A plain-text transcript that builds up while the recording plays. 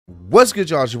What's good,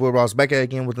 y'all? It's your boy Ross back at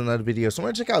again with another video. So I'm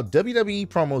gonna check out WWE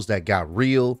promos that got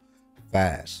real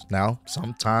fast. Now,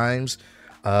 sometimes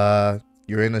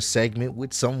you're in a segment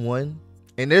with someone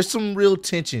and there's some real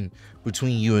tension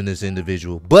between you and this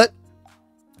individual, but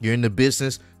you're in the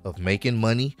business of making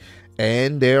money,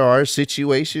 and there are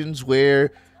situations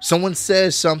where someone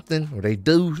says something or they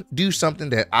do something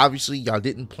that obviously y'all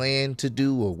didn't plan to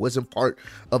do or wasn't part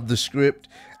of the script,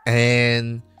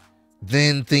 and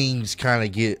then things kind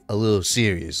of get a little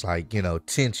serious. Like,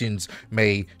 tensions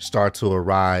may start to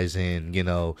arise, and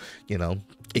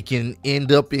it can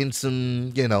end up in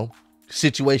some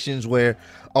situations where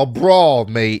a brawl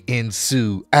may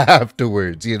ensue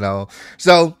afterwards.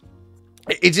 So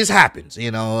it just happens.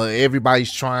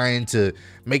 Everybody's trying to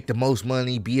make the most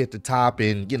money, be at the top,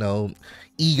 and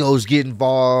egos get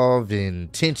involved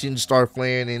and tensions start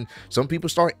flaring, and some people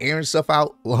start airing stuff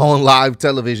out on live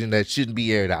television that shouldn't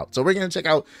be aired out. So we're gonna check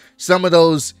out some of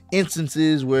those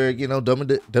instances where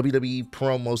WWE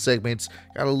promo segments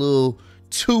got a little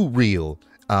too real,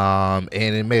 and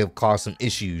it may have caused some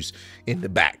issues in the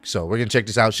back. So we're gonna check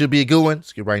this out. Should be a good one.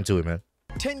 Let's get right into it, man.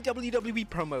 10 WWE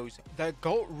promos that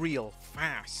got real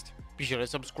fast. Be sure to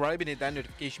subscribe and hit that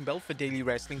notification bell for daily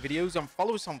wrestling videos, and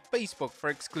follow us on Facebook for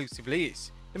exclusive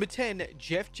lists. Number 10,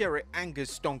 Jeff Jarrett angers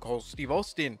Stone Cold Steve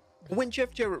Austin. When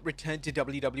Jeff Jarrett returned to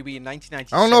WWE in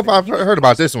 1997, I don't know if I've heard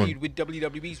about this one. With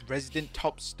WWE's resident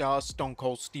top star Stone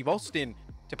Cold Steve Austin.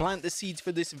 To plant the seeds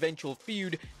for this eventual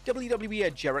feud, WWE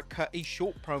had Jarrett cut a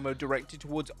short promo directed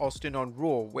towards Austin on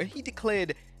Raw, where he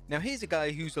declared, "Now here's a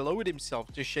guy who's lowered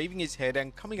himself to shaving his head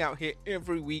and coming out here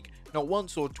every week, not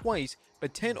once or twice,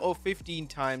 but 10 or 15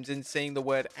 times, and saying the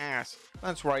word ass."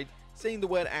 That's right, saying the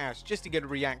word ass just to get a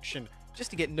reaction, just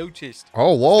to get noticed.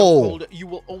 Oh, whoa. Stone Cold, you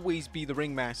will always be the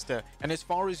ringmaster, and as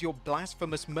far as your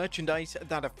blasphemous merchandise,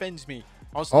 that offends me.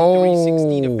 Austin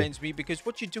 316 offends me because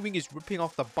what you're doing is ripping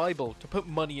off the Bible to put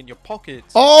money in your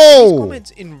pockets. These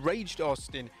comments enraged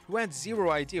Austin, who had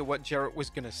zero idea what Jarrett was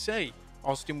going to say.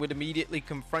 Austin would immediately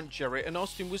confront Jarrett, and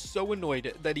Austin was so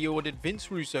annoyed that he ordered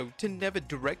Vince Russo to never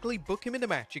directly book him in a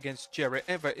match against Jarrett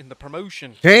ever in the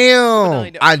promotion.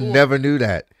 Damn, I never knew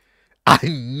that. I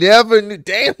never knew.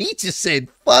 Damn, he just said,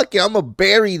 fuck it, I'm gonna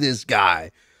bury this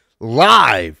guy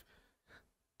live.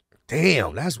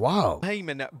 Damn, that's wild.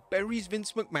 Heyman buries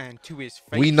Vince McMahon to his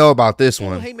face. We know about this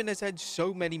one. Heyman has had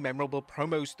so many memorable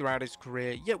promos throughout his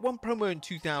career, yet one promo in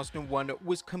 2001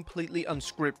 was completely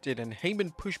unscripted, and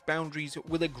Heyman pushed boundaries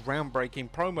with a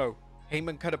groundbreaking promo.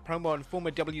 Heyman cut a promo on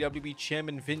former WWE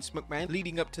Chairman Vince McMahon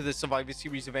leading up to the Survivor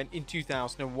Series event in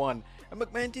 2001, and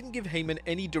McMahon didn't give Heyman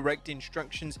any direct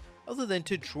instructions other than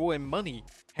to draw him money.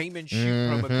 Heyman's shoot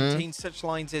promo contains such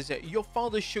lines as, "Your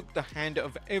father shook the hand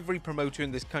of every promoter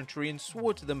in this country and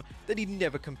swore to them that he'd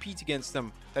never compete against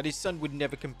them, that his son would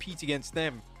never compete against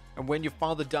them. And when your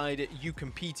father died, you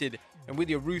competed. And with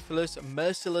your ruthless,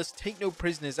 merciless,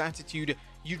 take-no-prisoners attitude,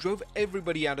 you drove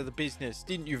everybody out of the business,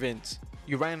 didn't you, Vince?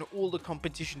 You ran all the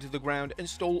competition to the ground and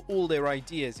stole all their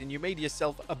ideas, and you made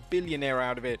yourself a billionaire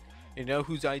out of it. You know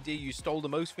whose idea you stole the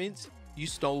most, Vince? You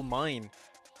stole mine."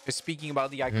 For speaking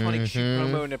about the iconic shoot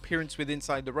promo and appearance with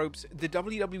Inside the Ropes, the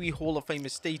WWE Hall of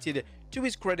Famer stated, "To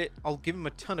his credit, I'll give him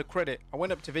a ton of credit. I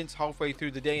went up to Vince halfway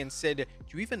through the day and said, 'Do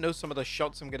you even know some of the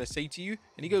shots I'm going to say to you?'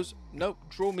 And he goes, 'Nope,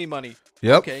 draw me money.'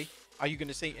 Yep. Okay, are you going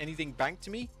to say anything back to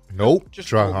me?" Nope, Just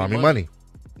draw me money.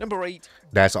 Number 8.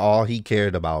 That's all he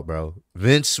cared about, bro.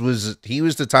 Vince was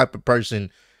the type of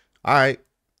person, all right,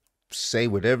 say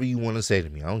whatever you want to say to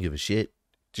me. I don't give a shit.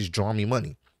 Just draw me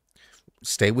money.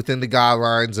 Stay within the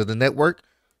guidelines of the network.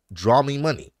 Draw me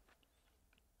money.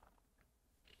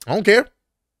 I don't care.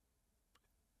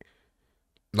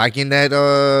 Like in that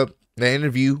the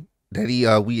interview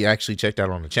that we actually checked out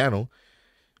on the channel,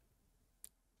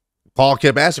 Paul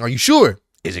kept asking, "Are you sure?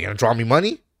 Is it gonna draw me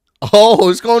money?" "Oh,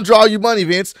 it's gonna draw you money,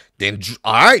 Vince." "Then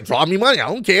all right, draw me money. I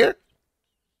don't care."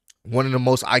 One of the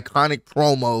most iconic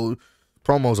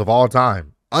promos of all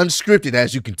time. Unscripted,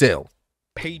 as you can tell.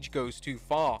 Paige goes too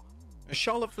far.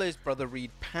 Charlotte Flair's brother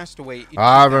Reed passed away in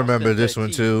I remember this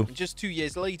one too. And just 2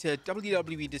 years later,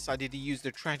 WWE decided to use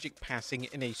the tragic passing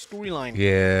in a storyline.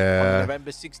 Yeah. On the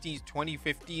November 16th,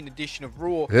 2015 edition of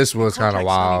Raw, this was kind of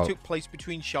wild. Took place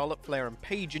between Charlotte Flair and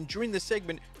Paige, and during the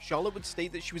segment, Charlotte would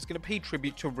state that she was going to pay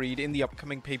tribute to Reed in the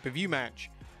upcoming pay-per-view match.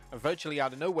 Virtually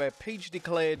out of nowhere, Paige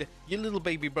declared, "Your little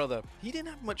baby brother, he didn't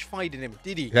have much fight in him,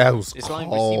 did he?" That was This cold.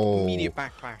 line received immediate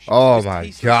backlash. Oh It was my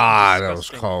tasteless god, and that was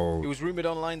disgusting. cold. It was rumored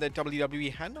online that WWE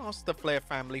hadn't asked the Flair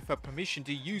family for permission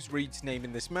to use Reed's name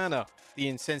in this manner. The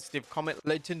insensitive comment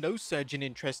led to no surge in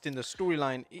interest in the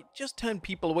storyline. It just turned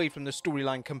people away from the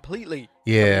storyline completely.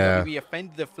 Yeah. WWE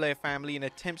offended the Flair family in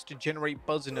attempts to generate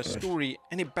buzz in a story,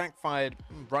 and it backfired,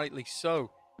 rightly so.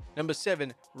 Number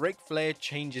 7, Ric Flair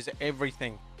changes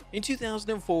everything. In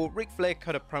 2004, Ric Flair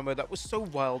cut a promo that was so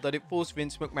wild that it forced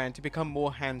Vince McMahon to become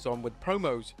more hands-on with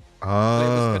promos. Flair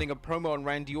was cutting a promo on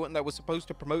Randy Orton that was supposed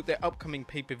to promote their upcoming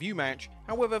pay-per-view match.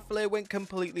 However, Flair went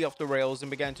completely off the rails and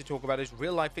began to talk about his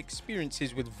real-life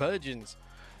experiences with virgins.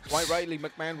 Quite rightly,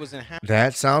 McMahon was unhappy.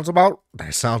 That sounds about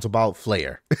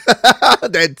Flair.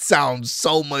 That sounds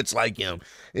so much like him.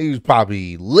 He was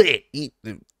probably lit.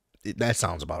 That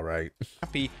sounds about right.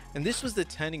 And this was the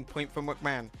turning point for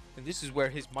McMahon, and this is where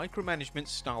his micromanagement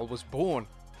style was born.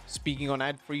 Speaking on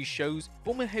ad-free shows,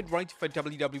 former head writer for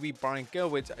WWE Brian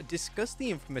Gewirtz discussed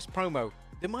the infamous promo.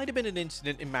 There might have been an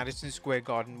incident in Madison Square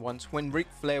Garden once when Ric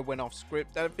Flair went off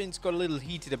script that Vince got a little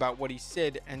heated about what he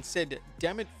said and said,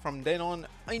 "Damn it, from then on,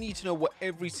 I need to know what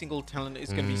every single talent is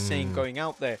going to be saying going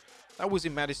out there." That was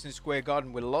in Madison Square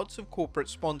Garden with lots of corporate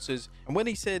sponsors, and when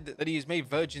he said that he has made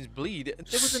virgins bleed,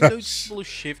 there was a noticeable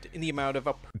shift in the amount of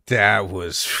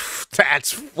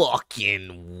That's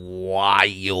fucking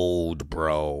wild,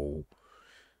 bro.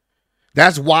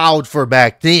 That's wild for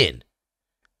back then.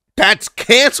 That's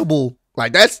cancelable.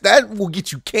 Like that will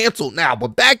get you canceled now,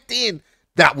 but back then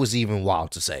that was even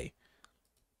wild to say.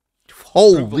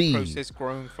 Holy process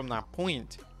growing from that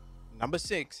point. Number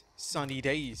 6, Sunny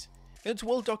Days. It's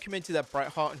well documented that Bret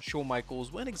Hart and Shawn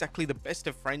Michaels weren't exactly the best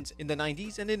of friends in the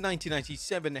 90s, and in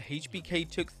 1997, HBK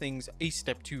took things a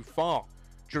step too far.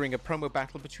 During a promo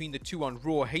battle between the two on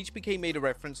Raw, HBK made a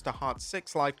reference to Hart's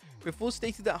sex life before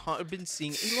stating that Hart had been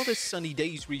seeing a lot of Sunny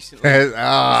Days recently. That's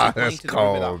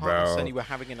cold, that Hart bro. and Sunny were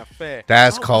having an affair.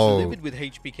 That's Hart cold. was livid with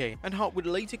HBK, and Hart would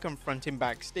later confront him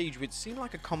backstage, which seemed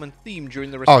like a common theme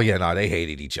during the. Oh yeah, no, they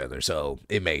hated each other, so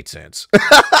it made sense.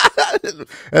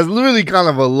 That's literally kind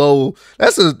of a low.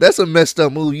 That's a messed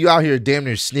up move. You out here damn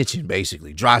near snitching,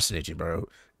 basically dry snitching, bro,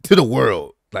 to the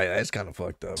world. Like that's kind of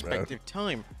fucked up, bro.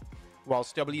 Time.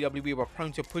 Whilst WWE were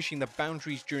prone to pushing the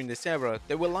boundaries during this era,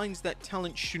 there were lines that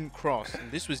talent shouldn't cross,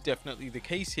 and this was definitely the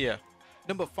case here.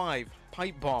 Number 5,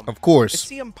 Pipe Bomb. Of course.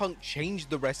 CM Punk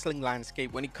changed the wrestling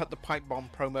landscape when he cut the Pipe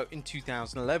Bomb promo in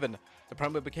 2011. The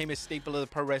promo became a staple of the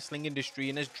pro wrestling industry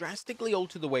and has drastically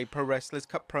altered the way pro wrestlers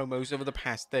cut promos over the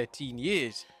past 13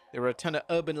 years. There were a ton of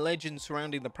urban legends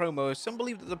surrounding the promo. Some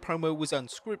believe that the promo was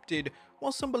unscripted,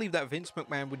 while some believe that Vince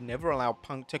McMahon would never allow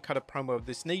Punk to cut a promo of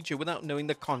this nature without knowing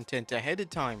the content ahead of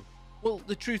time. Well,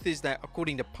 the truth is that,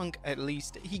 according to Punk at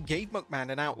least, he gave McMahon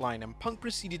an outline, and Punk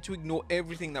proceeded to ignore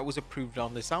everything that was approved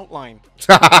on this outline.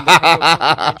 The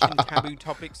promo mentioned taboo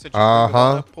topics such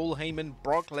as Paul Heyman,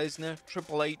 Brock Lesnar,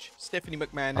 Triple H, Stephanie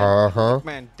McMahon, and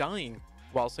McMahon dying.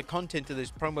 Whilst the content of this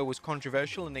promo was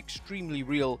controversial and extremely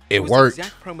real, it was worked. the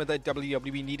exact promo that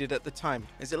WWE needed at the time,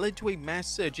 as it led to a mass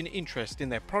surge in interest in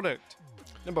their product.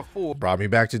 Number 4. Brought me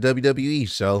back to WWE,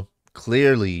 so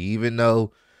clearly, even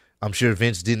though I'm sure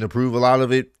Vince didn't approve a lot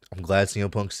of it, I'm glad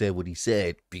CM Punk said what he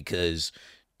said, because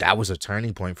that was a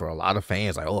turning point for a lot of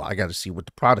fans. Like, oh, I got to see what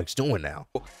the product's doing now.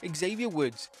 Xavier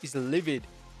Woods is livid.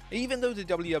 Even though the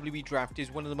WWE draft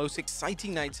is one of the most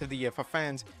exciting nights of the year for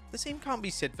fans, the same can't be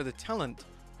said for the talent.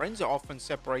 Friends are often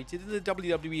separated, and the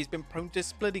WWE has been prone to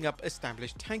splitting up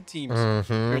established tag teams.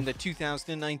 During the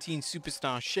 2019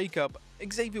 Superstar shakeup,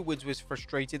 Xavier Woods was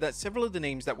frustrated that several of the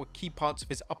names that were key parts of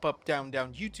his Up Up Down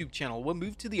Down YouTube channel were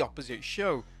moved to the opposite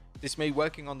show. This made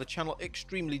working on the channel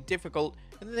extremely difficult,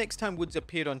 and the next time Woods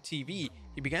appeared on TV,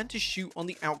 he began to shoot on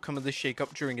the outcome of the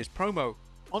shakeup during his promo.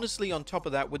 Honestly, on top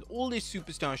of that, with all this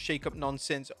Superstar shakeup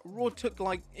nonsense, Raw took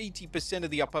like 80%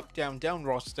 of the Up Up Down Down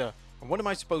roster, and what am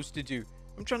I supposed to do?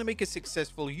 I'm trying to make a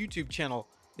successful YouTube channel.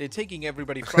 They're taking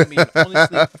everybody from me, and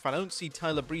honestly, if I don't see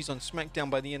Tyler Breeze on SmackDown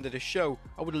by the end of the show,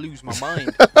 I would lose my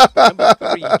mind. Number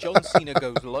 3, John Cena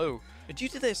goes low. Due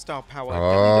to their star power,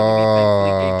 WWE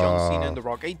thankfully gave John Cena and The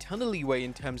Rock a ton of leeway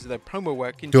in terms of their promo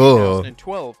work in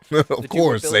 2012. Of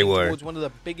course they were. Towards one of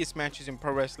the biggest matches in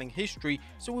pro wrestling history,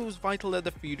 so it was vital that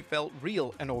the feud felt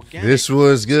real and organic. This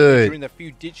was good. During the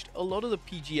feud, ditched a lot of the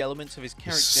PG elements of his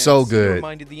character. So good.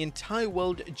 Reminded the entire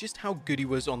world just how good he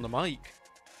was on the mic.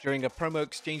 During a promo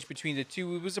exchange between the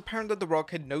two, it was apparent that The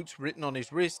Rock had notes written on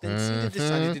his wrist, and Cena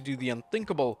decided to do the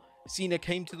unthinkable. Cena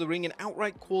came to the ring and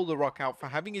outright called The Rock out for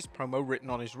having his promo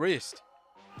written on his wrist.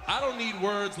 I don't need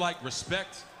words like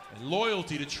respect and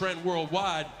loyalty to trend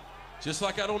worldwide. Just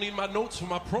like I don't need my notes for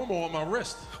my promo on my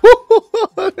wrist.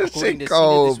 This According shit to Cena,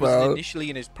 cold, this wasn't bro. initially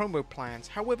in his promo plans.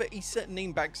 However, a certain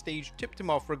name backstage tipped him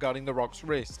off regarding The Rock's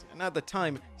wrist, and at the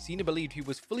time, Cena believed he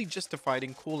was fully justified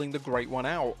in calling the Great One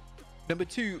out. Number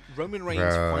 2, Roman Reigns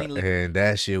Bruh, finally... and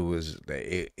that shit was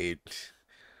it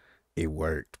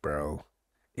worked, bro.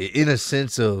 In a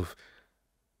sense of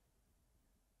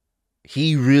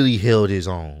he really held his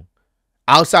own.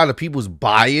 Outside of people's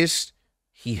bias,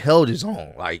 he held his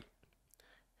own. Like,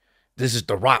 this is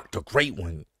The Rock, the Great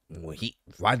One.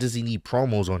 Why does he need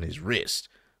promos on his wrist?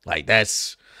 Like,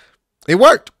 it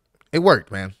worked. It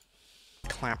worked, man.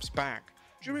 claps back.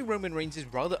 During Roman Reigns'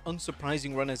 rather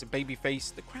unsurprising run as a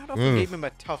babyface, the crowd often gave him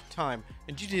a tough time,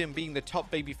 and due to him being the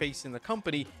top babyface in the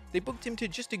company, they booked him to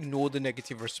just ignore the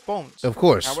negative response. Of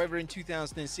course. However, in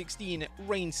 2016,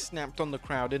 Reigns snapped on the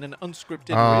crowd in an unscripted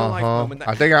real-life moment that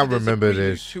I think I acted as a remember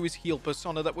prelude this. to his heel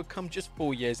persona that would come just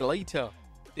 4 years later.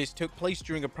 This took place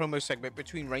during a promo segment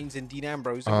between Reigns and Dean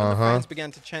Ambrose, and when the fans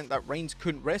began to chant that Reigns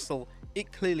couldn't wrestle,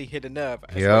 it clearly hit a nerve,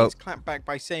 as Reigns clapped back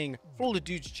by saying, "For all the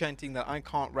dudes chanting that I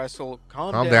can't wrestle,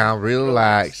 calm down,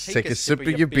 relax, take a sip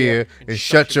of your beer, and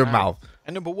shut your mouth."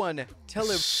 And number 1, tell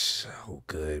him... So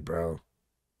good, bro.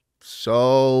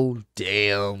 So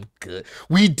damn good.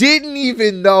 We didn't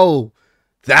even know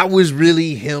that was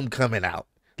really him coming out.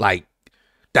 Like,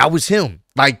 that was him.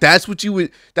 Like, that's what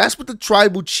the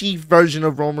tribal chief version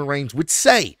of Roman Reigns would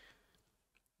say.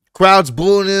 Crowd's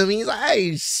booing him. He's like,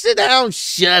 "Hey, sit down,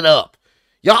 shut up.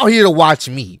 Y'all here to watch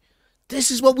me.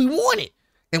 This is what we wanted."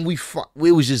 And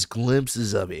it was just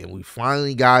glimpses of it. And we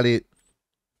finally got it.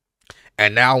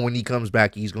 And now when he comes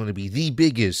back, he's going to be the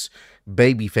biggest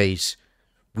babyface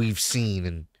we've seen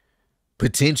in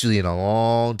potentially in a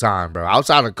long time, bro.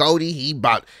 Outside of Cody,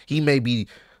 I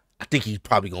think he's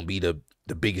probably going to be the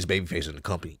biggest babyface in the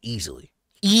company.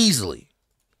 Easily.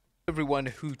 Everyone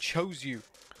who chose you.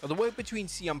 Well, the work between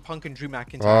CM Punk and Drew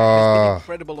McIntyre has been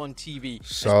incredible on TV.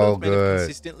 So both men have good.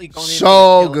 consistently gone So in for the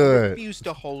kill and good. refused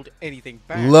to hold anything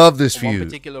back. Love this On one feud.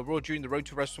 particular Raw during the road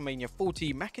to WrestleMania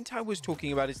 40, McIntyre was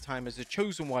talking about his time as a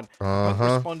chosen one. Punk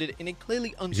responded in a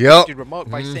clearly unscripted remark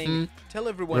by saying, "Tell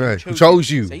everyone who chose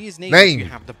you. Say his name if you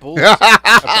have the balls." Both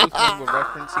men were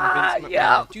referencing Vince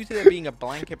McMahon. Due to there being a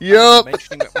blanket ban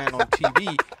mentioning McMahon on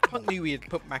TV, Punk knew he had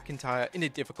put McIntyre in a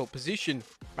difficult position.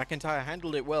 McIntyre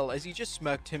handled it well as he just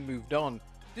smirked and moved on.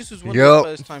 This was one of the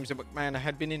first times that McMahon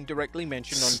had been indirectly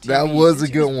mentioned on TV. That was a since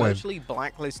he good one. Virtually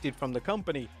blacklisted from the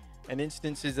company, and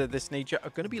instances of this nature are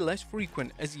going to be less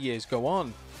frequent as years go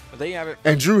on. But there you have it.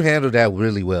 And Drew handled that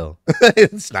really well.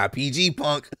 It's not PG,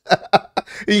 Punk.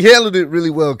 He handled it really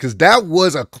well because that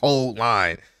was a cold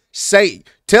line.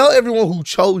 Tell everyone who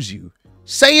chose you.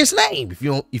 Say his name. If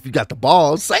you got the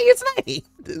balls, say his name.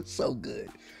 It's so good.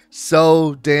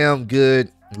 So damn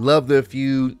good. Love the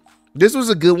feud. This was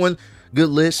a good one. Good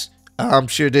list. I'm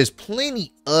sure there's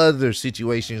plenty other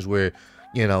situations where,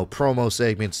 promo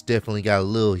segments definitely got a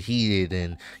little heated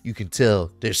and you can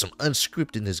tell there's some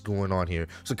unscriptedness going on here.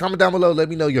 So comment down below. Let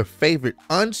me know your favorite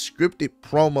unscripted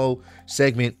promo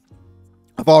segment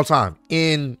of all time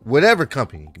in whatever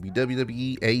company. It could be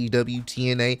WWE, AEW,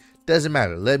 TNA. Doesn't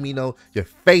matter. Let me know your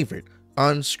favorite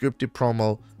unscripted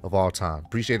promo of all time.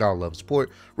 Appreciate all love and support.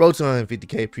 Road to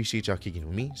 150K. Appreciate y'all kicking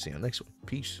with me. See you on the next one.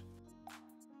 Peace.